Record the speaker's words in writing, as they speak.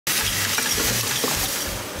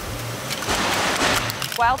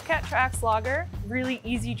Wildcat Tracks Lager, really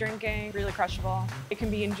easy drinking, really crushable. It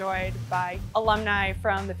can be enjoyed by alumni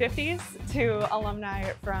from the 50s to alumni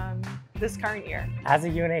from this current year. As a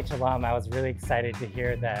UNH alum, I was really excited to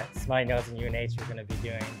hear that Smuttynose and UNH were going to be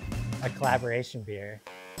doing a collaboration beer.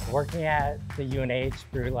 Working at the UNH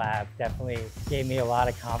Brew Lab definitely gave me a lot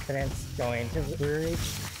of confidence going to the brewery.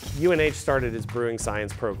 UNH started its brewing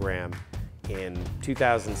science program in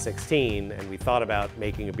 2016, and we thought about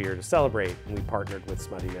making a beer to celebrate, and we partnered with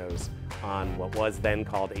Smuttynose on what was then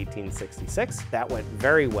called 1866. That went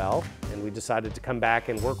very well, and we decided to come back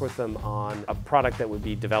and work with them on a product that would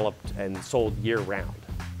be developed and sold year-round.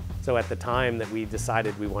 So at the time that we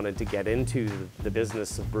decided we wanted to get into the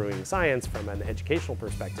business of brewing science from an educational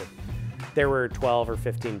perspective, there were 12 or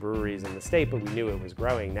 15 breweries in the state, but we knew it was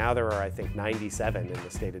growing. Now there are, I think, 97 in the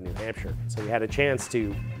state of New Hampshire. So we had a chance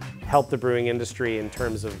to help the brewing industry in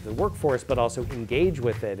terms of the workforce, but also engage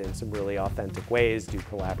with it in some really authentic ways, do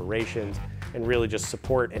collaborations, and really just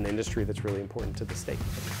support an industry that's really important to the state.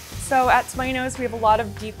 So at Smuttynose, we have a lot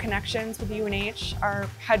of deep connections with UNH. Our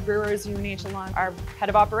head brewer is UNH alum. Our head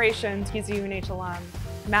of operations, he's a UNH alum.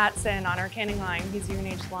 Mattson on our canning line, he's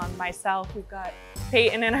UNH alum. Myself, we've got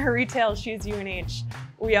Peyton in our retail, she's UNH.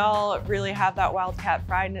 We all really have that Wildcat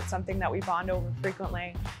pride, and it's something that we bond over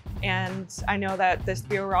frequently. And I know that this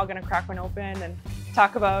beer, we're all gonna crack one open and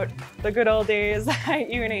talk about the good old days at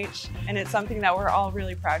UNH, and it's something that we're all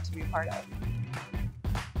really proud to be a part of.